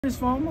this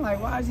phone. I'm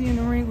like, why is he in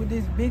the ring with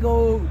this big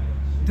old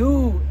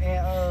dude?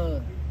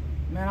 And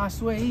man, I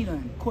swear he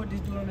done caught this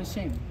dude on the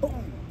shin.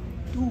 Boom,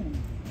 dude,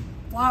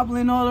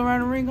 wobbling all around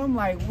the ring. I'm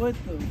like, what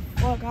the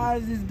fuck? How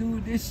is this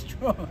dude this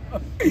strong?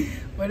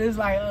 But it's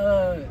like,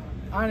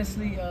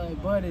 honestly,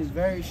 Bud is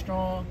very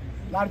strong.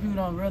 A lot of people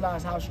don't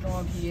realize how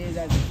strong he is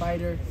as a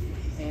fighter,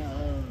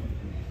 and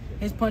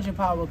his punching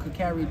power could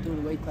carry through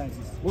the weight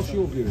classes. What's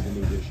your view of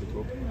the media,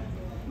 Shakur?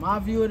 My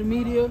view of the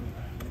media,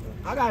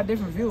 I got a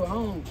different view.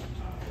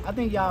 I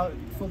think y'all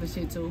full of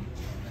shit too,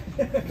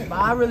 but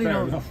I really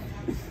don't.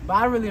 But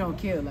I really don't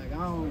care. Like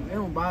it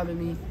don't bother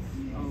me.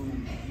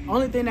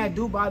 Only thing that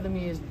do bother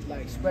me is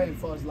like spreading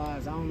false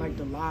lies. I don't like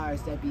the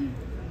lies that be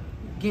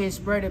getting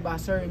spreaded by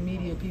certain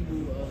media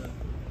people.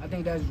 I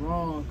think that's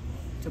wrong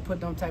to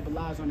put them type of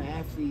lies on the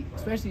athlete,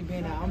 especially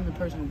being that I'm the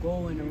person who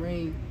go in the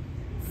ring,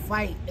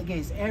 fight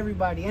against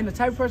everybody, and the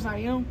type of person I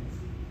am.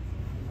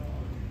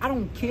 I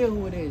don't care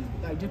who it is.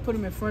 Like, just put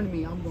them in front of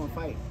me, I'm gonna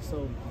fight.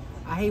 So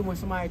I hate when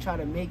somebody try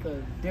to make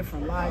a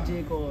different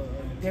logic or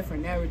a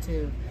different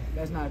narrative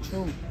that's not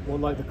true. Or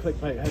like the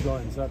clickbait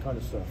headlines, that kind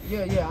of stuff.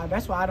 Yeah,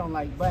 that's why I don't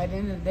like. But at the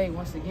end of the day,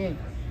 once again,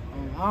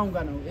 I don't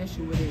got no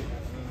issue with it.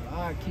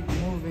 I keep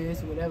it moving,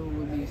 it's whatever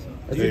with me.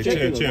 So.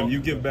 Hey, Chim,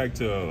 you get back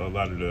to a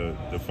lot of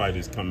the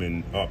fighters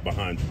coming up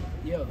behind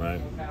you, right?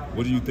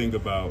 What do you think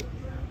about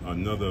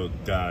another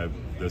guy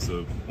that's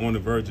on the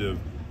verge of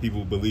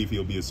people believe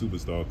he'll be a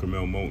superstar,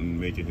 Kamel Moulton,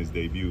 making his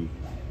debut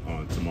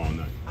tomorrow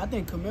night? I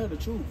think Kamel the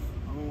truth.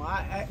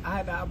 I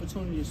had the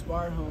opportunity to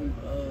spar him.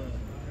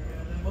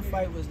 What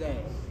fight was that?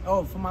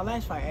 Oh, for my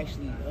last fight,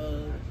 actually,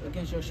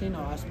 against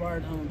Yoshino, I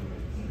sparred him.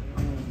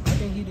 I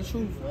think he the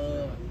truth.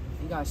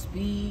 He got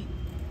speed.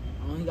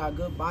 He got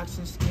good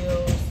boxing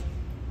skills.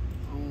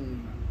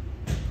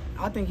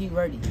 I think he's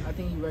ready.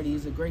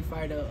 He's a great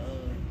fighter.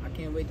 I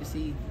can't wait to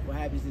see what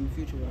happens in the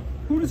future with him.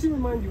 Who does he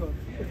remind you of?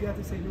 If you have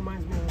to say, he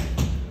reminds me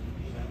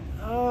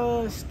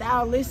of?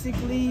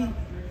 Stylistically,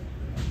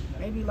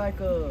 maybe like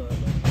a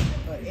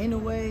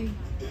Inoue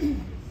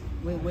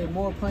with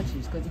more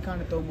punches, because he kind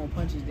of throw more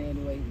punches than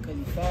Inoue, because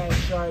he's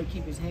fast, sharp,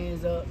 keep his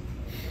hands up.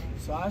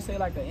 So I say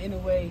like an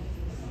Inoue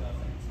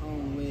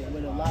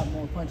with a lot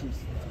more punches.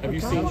 Have you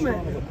seen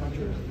strong of a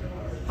puncher?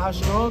 How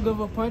strong of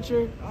a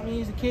puncher? I mean,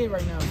 he's a kid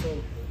right now,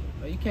 so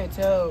you can't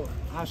tell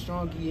how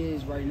strong he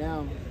is right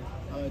now.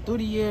 Through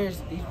the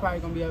years, he's probably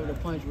going to be able to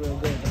punch real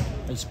good.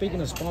 And speaking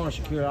of sparring,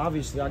 Shakur,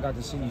 obviously I got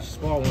to see you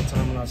spar one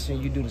time and I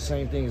seen you do the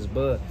same thing as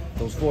Bud,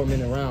 those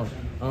 4-minute rounds.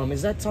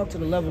 Is that talk to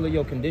the level of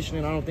your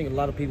conditioning? I don't think a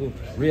lot of people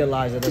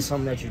realize that that's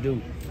something that you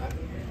do.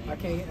 I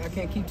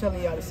can't keep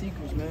telling y'all the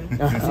secrets,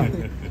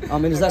 man. I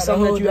mean, is that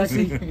something that you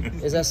actually,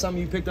 is that something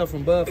you picked up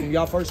from Bud from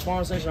y'all first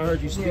sparring session? I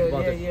heard you speak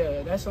about that.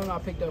 Yeah, that's something I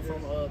picked up from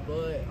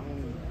Bud.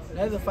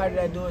 There's a fighter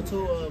that do it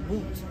too,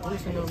 Boots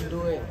and them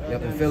do it.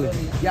 Yep, in Philly.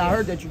 Yeah, I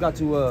heard that you got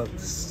to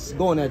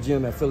go in that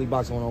gym at Philly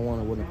Box 1-on-1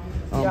 or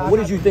whatever. What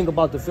did you think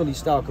about the Philly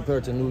style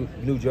compared to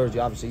New Jersey?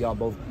 Obviously, y'all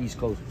both East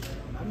Coast.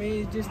 I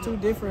mean, it's just two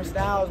different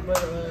styles, but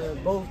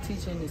both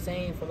teaching the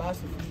same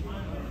philosophy.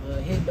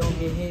 Hit, don't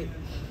get hit.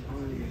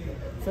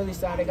 Philly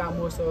style, they got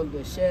more so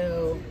the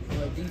shell,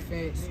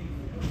 defense.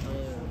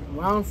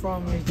 Where I'm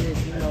from is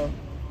just,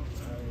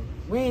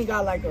 we ain't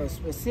got like a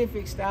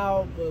specific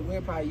style, but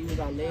we'll probably use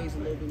our legs a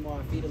little bit more,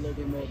 our feet a little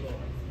bit more.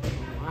 But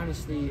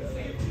honestly,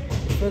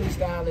 the Philly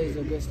style is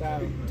a good style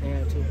to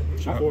have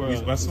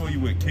too. I saw you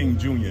with King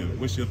Jr.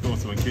 What's your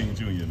thoughts on King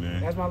Jr.,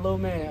 man? That's my little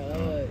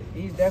man.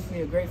 He's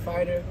definitely a great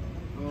fighter.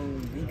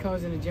 He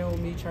comes in the gym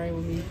with me, train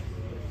with me.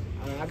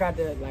 I got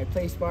to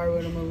play spar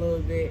with him a little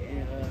bit,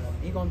 and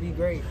he's gonna be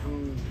great.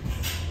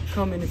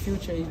 Come in the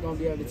future, he's gonna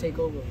be able to take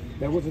over.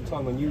 There was a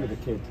time when you were the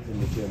kid in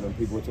the gym and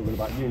people were talking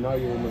about you. Now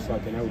you're almost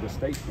like an elder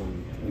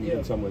statesman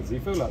in some ways. Do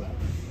you feel like that?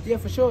 Yeah,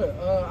 for sure.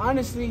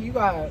 Honestly, you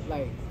gotta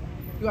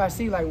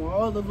see when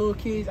all the little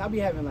kids. I be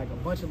having a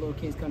bunch of little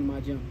kids come to my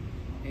gym,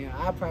 and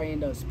I probably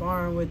end up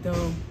sparring with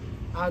them.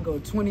 I go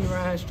 20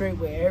 rounds straight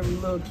with every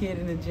little kid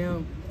in the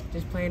gym,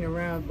 just playing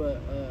around.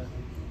 But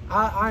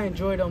I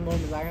enjoy those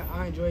moments.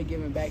 I enjoy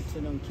giving back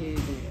to them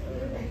kids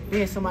and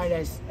being somebody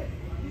that's,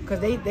 because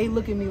they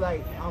look at me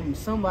like I'm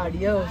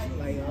somebody else,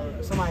 like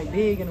somebody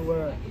big in the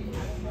world.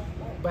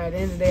 But at the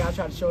end of the day, I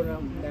try to show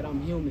them that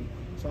I'm human.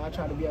 So I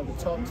try to be able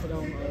to talk to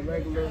them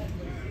regular,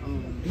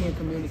 be in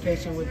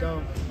communication with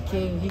them.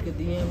 King, he could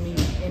DM me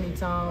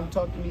anytime,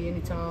 talk to me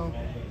anytime.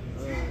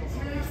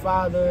 His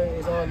father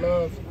is all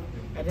love.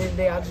 At the end of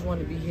the day, I just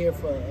want to be here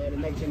for the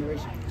next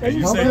generation.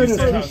 How good is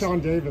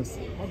Keyshawn Davis?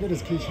 How good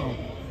is Keyshawn?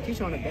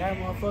 Keyshawn a bad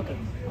motherfucker.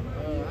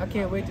 I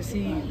can't wait to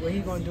see what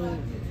he's going to do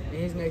in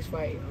his next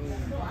fight.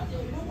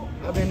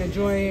 I've been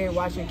enjoying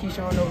watching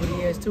Keyshawn over the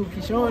years too.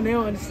 Keyshawn, they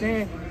don't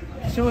understand.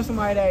 Keyshawn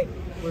somebody that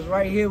was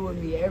right here with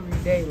me every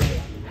day,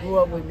 grew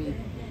up with me.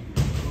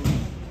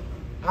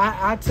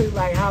 I took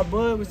how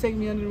Bud was taking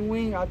me under the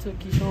wing, I took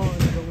Keyshawn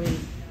under the wing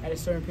at a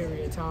certain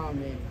period of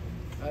time,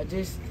 and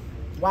just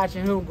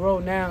watching him grow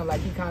now,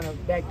 he kind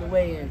of backed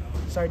away and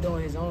started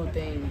doing his own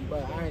thing,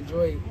 but I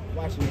enjoy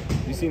watching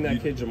it. You seen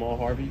that kid Jamal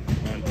Harvey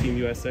on Team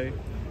USA?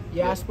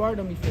 Yeah, I sparred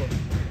him before.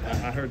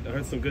 I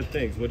heard some good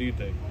things. What do you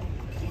think?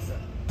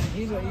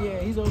 He's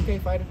an okay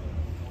fighter.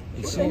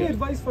 Any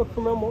advice for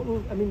Carmel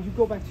Moulton? I mean, you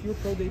go back to your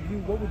pro debut.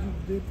 What would you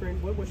do for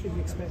him? What should he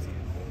expect?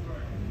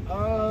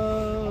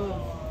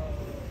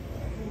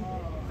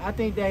 I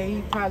think that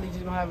he probably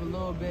just gonna have a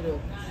little bit of.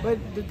 But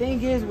the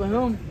thing is, with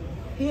him,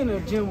 he in the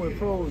gym with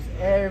pros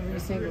every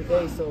single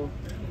day, so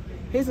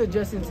his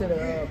adjusting to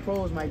the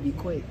pros might be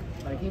quick.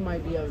 Like he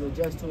might be able to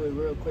adjust to it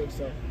real quick.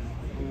 So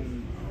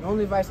the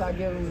only advice I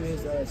give him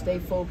is stay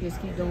focused,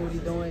 keep doing what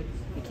he's doing,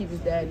 and keep his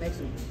dad next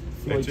to him.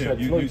 Floyd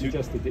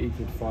suggested that he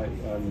could fight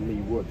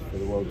Lee Wood for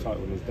the world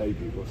title in his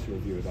debut. What's your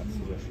view of that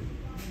suggestion?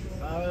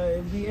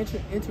 It'd be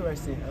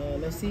interesting.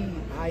 Let's see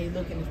how he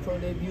look in his pro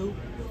debut,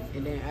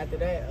 and then after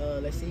that,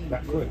 let's see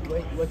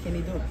what can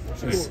he do. I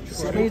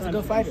think he's a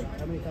good fighter.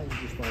 How many times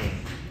did you fight?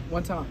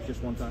 One time.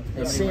 Just one time.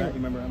 You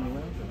remember how many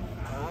rounds?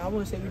 I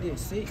want to say we did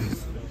six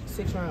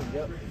rounds.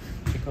 Yep.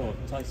 Shakur,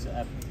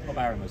 Bob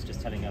Aaron was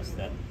just telling us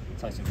that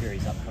Tyson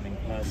Fury's upcoming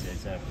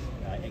purses are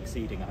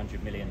exceeding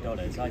 $100 million.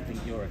 I think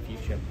you're a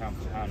future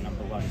pound-for-pound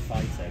 #1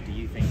 fighter. Do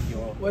you think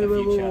you're a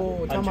future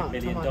 $100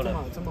 million?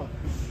 Time out.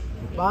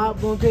 Bob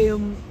gonna pay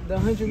him the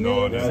 $100 million?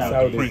 No,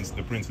 that's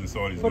the prince in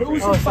Saudi. For the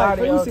Usyk fight,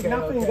 for Usyk,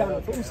 not for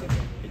Ngannou, for Usyk.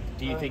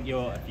 Do you think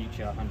you're a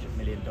future $100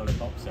 million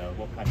boxer?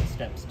 What kind of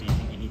steps do you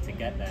think you need to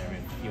get there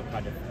if you're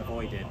kind of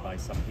avoided by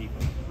some people?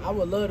 I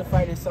would love to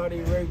fight in Saudi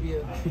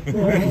Arabia.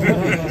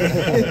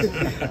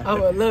 I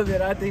would love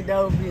it. I think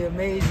that would be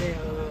amazing.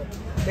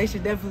 They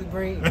should definitely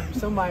bring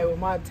somebody with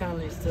my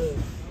talents to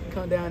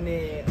come down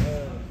there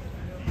and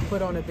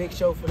put on a big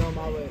show for them.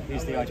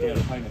 Who's the ideal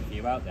opponent for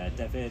you out there?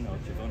 Devin or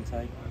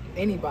Javante?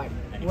 Anybody.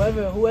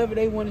 Whoever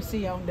they want to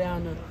see, I'm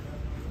down to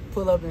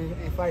pull up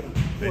and fight them.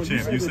 Well, you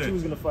said that you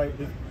was going to fight.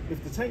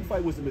 If the Tank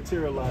fight was to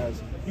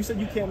materialize, you said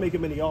you can't make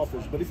him any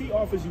offers, but if he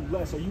offers you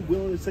less, are you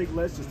willing to take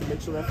less just to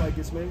make sure that fight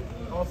gets made?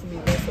 Offer me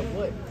less of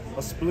what?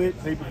 A split,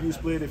 pay-per-view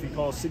split, if he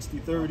calls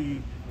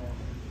 60-30.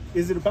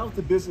 Is it about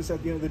the business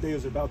at the end of the day, or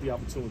is it about the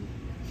opportunity?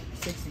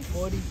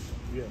 60-40?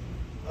 Yeah.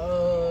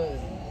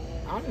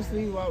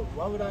 Honestly,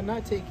 why would I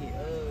not take it?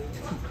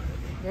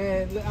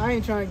 Man, I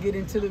ain't trying to get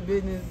into the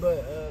business,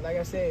 but like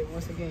I said,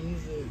 once again,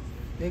 he's the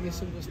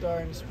biggest superstar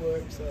in the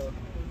sport, so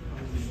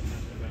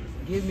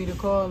give me the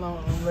call.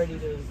 I'm ready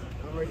to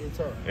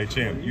talk. Hey,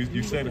 Champ,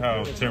 you said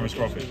how Terrence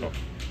Crawford. Oh,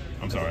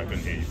 I'm sorry, I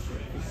couldn't hear you.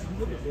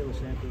 Look at David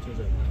Santos as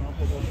a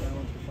comparable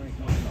challenge to Frank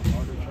Martin, a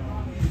harder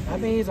challenge. I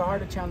think he's a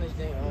harder challenge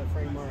than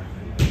Frank Martin.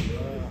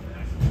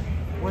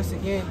 Once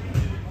again,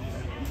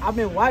 I've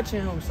been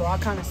watching him, so I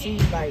kind of see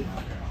like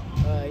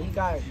he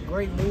got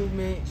great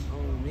movement.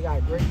 He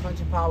got great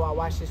punching power. I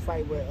watched this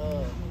fight with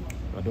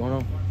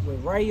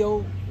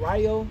Rayo.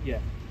 Yeah.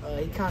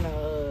 He kind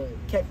of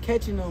kept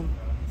catching him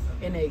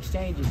in the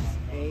exchanges,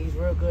 and he's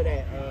real good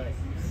at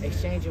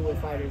exchanging with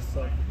fighters.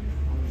 So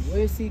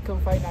we'll see come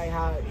fight night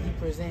how he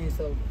presents.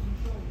 So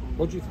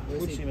Would you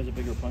see him as a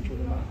bigger puncher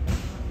than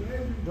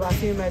that? Do I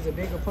see him as a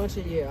bigger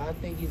puncher? Yeah, I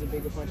think he's a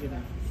bigger puncher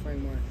than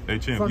Frank Martin. Hey,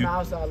 Champ, from the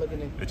outside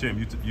looking in. Hey, Champ,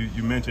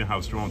 you mentioned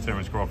how strong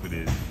Terrence Crawford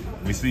is.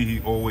 We see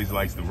he always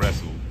likes to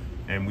wrestle,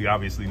 and we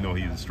obviously know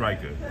he's a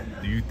striker.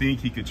 Do you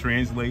think he could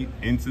translate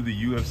into the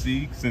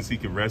UFC since he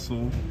can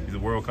wrestle? He's a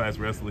world-class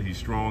wrestler. He's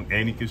strong,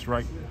 and he can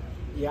strike.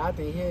 Yeah, I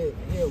think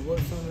he'll whoop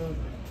some of them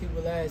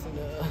people's ass in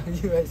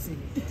the UFC.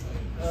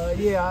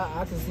 Yeah,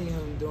 I can see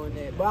him doing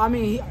that. But I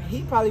mean,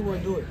 he probably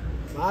wouldn't do it.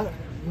 But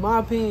in my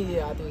opinion,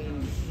 yeah, I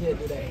think he'll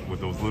do that. With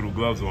those little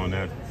gloves on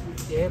that.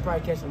 Yeah, he'll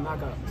probably catch some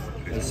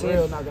knockouts.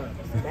 Real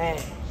knockouts.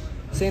 Bad.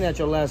 Seeing that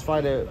your last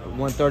fight at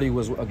 130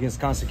 was against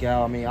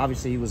Conceicao, I mean,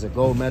 obviously he was a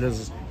gold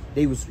medalist.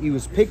 He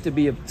was picked to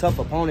be a tough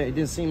opponent. It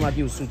didn't seem like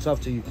he was too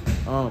tough to you.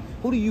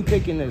 Who do you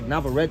pick in the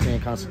Navarrete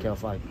and Conceicao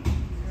fight?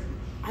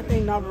 I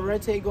think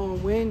Navarrete gonna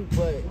win,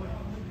 but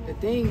the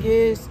thing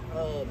is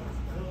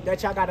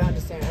that y'all gotta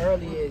understand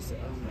early is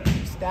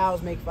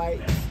styles make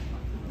fights.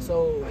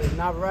 So if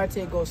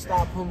Navarrete go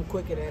stop him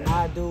quicker than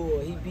I do,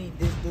 or he beat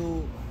this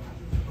dude,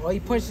 or he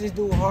punched this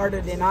dude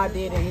harder than I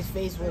did, and his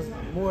face was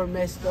more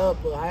messed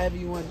up, or however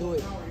you want to do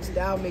it,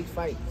 style makes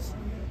fights.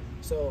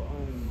 So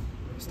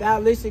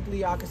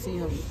stylistically, I can see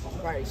him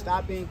right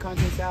stopping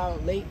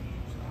Conceicao late,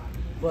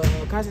 but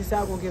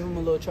Conceicao gonna give him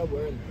a little trouble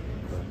early.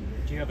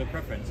 Do you have a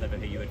preference over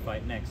who you would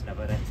fight next,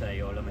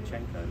 Navarrete or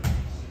Lomachenko?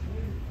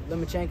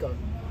 Lomachenko.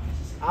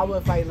 I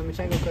would fight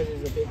Lomachenko because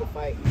it's a bigger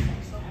fight.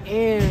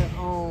 And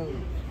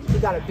he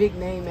got a big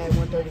name at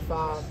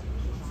 135.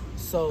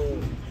 So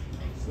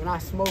when I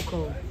smoke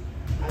him,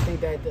 I think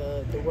that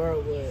the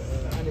world would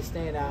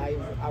understand that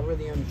I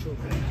really am the truth.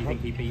 Do you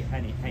think he beat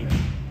Haney?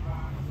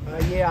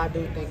 Yeah, I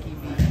do think he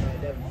beat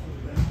Devin.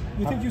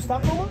 You think you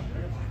stop Loma?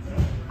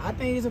 I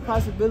think it's a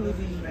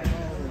possibility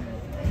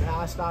that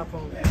I stop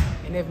him.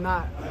 And if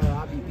not,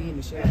 I'll be beating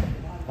the shit out of him.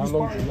 How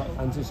long do you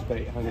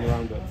anticipate hanging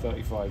around at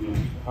 35, and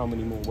how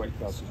many more weight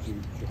classes do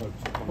you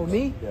hope to come? For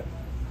me? Yeah.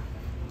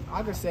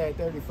 I could say at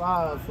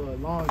 35 for a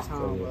long time.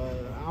 So,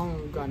 yeah. I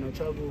don't got no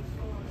trouble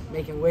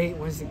making weight.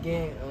 Once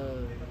again,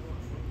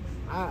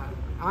 I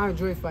I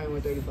enjoy fighting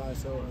 135,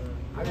 so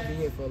I could be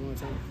here for a long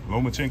time.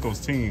 Lomachenko's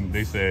team,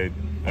 they said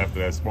after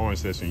that sparring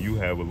session you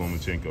had with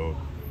Lomachenko,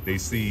 they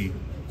see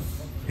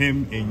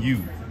him and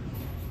you.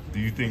 Do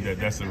you think that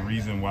that's a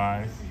reason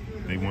why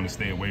they want to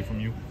stay away from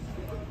you?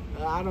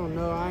 I don't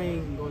know. I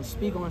ain't going to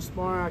speak on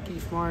sparring. I keep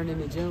sparring in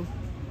the gym.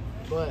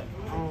 But,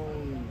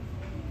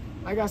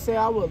 like I said,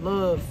 I would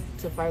love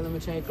to fight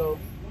Lomachenko.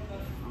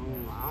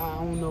 I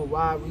don't know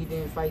why we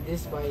didn't fight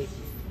this fight.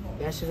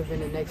 That should have been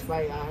the next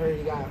fight. I heard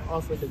he got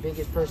offered the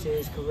biggest purse of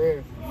his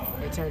career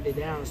and turned it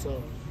down.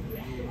 So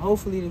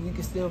hopefully we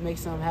can still make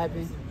something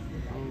happen.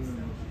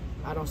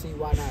 I don't see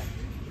why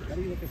not.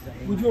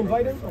 Would you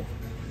invite him?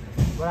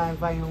 Would I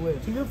invite him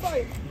with? To your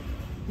fight?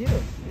 Yeah.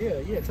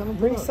 Tell him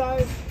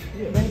ringside.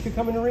 Yeah. Then he could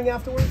come in the ring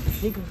afterwards.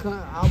 He could come.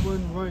 I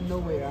wouldn't run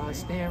nowhere. I'd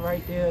stand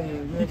right there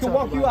and he can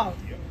walk you out.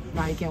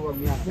 Nah, he can't walk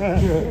me out. How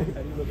do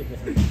you look at the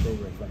Pro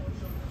fight?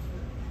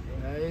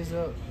 It's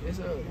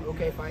a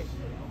okay fight.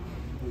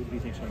 Who do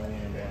you think's gonna win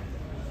and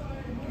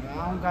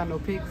why? I don't got no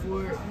pick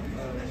for it.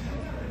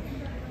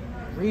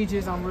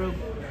 Regis, I'm real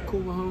cool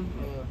with him.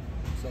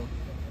 So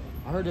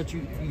I heard that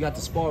you got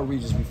to spar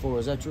Regis before.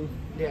 Is that true?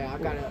 yeah,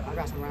 I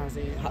got some rounds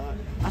in.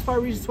 I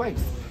sparred Regis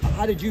twice.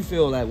 How did you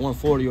feel at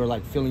 140 or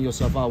like feeling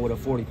yourself out with a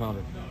 40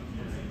 pounder?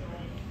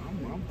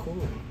 I'm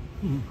cool.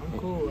 I'm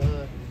cool.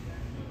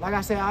 Like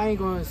I said, I ain't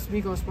gonna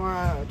speak on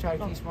sparring. I try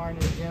to keep sparring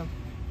in the gym.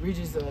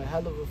 Regis a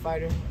hell of a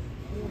fighter.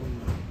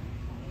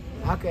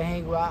 I could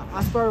hang with.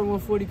 I spar with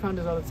 140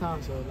 pounders all the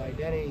time, so like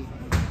that ain't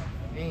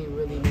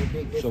really no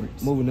big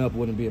difference. So moving up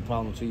wouldn't be a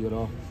problem to you at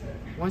all?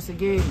 Once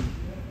again,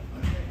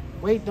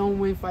 weight don't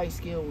win fights,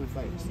 skill win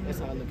fights. That's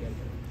how I look at it.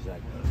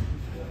 Exactly.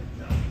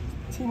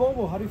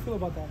 T-Mobile, how do you feel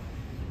about that?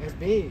 That's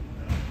big.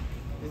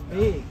 It's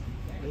big.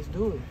 Let's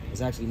do it.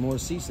 It's actually more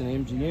seats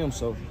than MGM,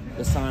 so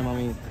this time, I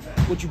mean,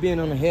 with you being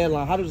on the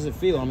headline, how does it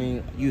feel? I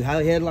mean, you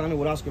had a headliner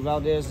with Oscar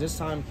Valdez. This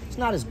time, it's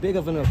not as big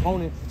of an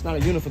opponent. It's not a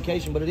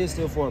unification, but it is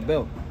still for a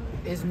belt.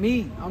 It's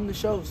me. I'm the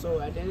show, so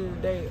at the end of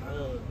the day,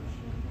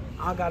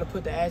 I got to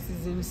put the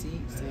asses in the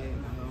seats,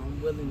 and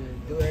I'm willing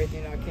to do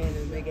everything I can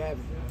to make it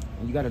happen.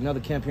 And you got another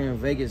camp here in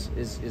Vegas.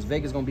 Is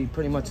Vegas going to be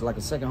pretty much like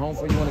a second home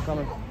for you when it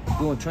comes to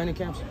doing training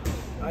camps?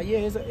 Yeah,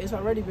 it's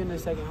already been a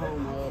second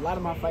home. A lot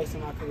of my fights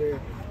in my career,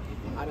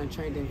 I done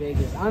trained in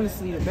Vegas.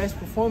 Honestly, the best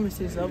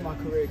performances of my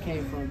career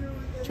came from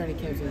training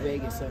camps in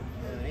Vegas, so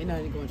ain't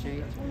nothing going to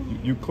change.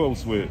 You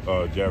close with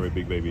Jared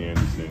Big Baby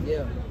Anderson.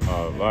 Yeah.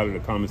 A lot of the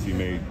comments he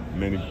made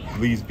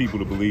leads people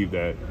to believe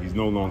that he's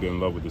no longer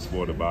in love with the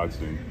sport of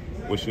boxing.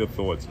 What's your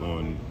thoughts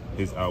on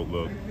his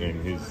outlook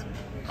and his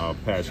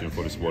passion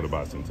for the sport of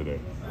boxing today?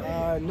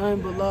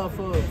 Nothing but love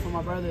for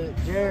my brother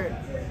Jared.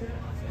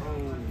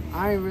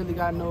 I ain't really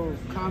got no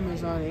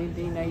comments on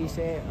anything that he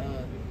said.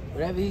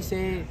 Whatever he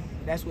said,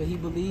 that's what he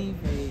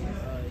believed,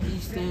 and he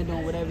stand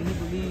on whatever he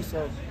believes.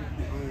 So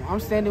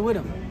I'm standing with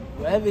him.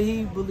 Whatever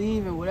he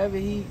believe and whatever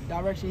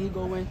direction he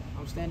go in,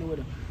 I'm standing with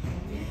him.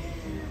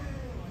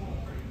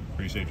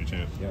 Appreciate you,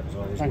 champ. Yeah, it was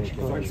always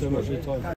Thanks so much for your time.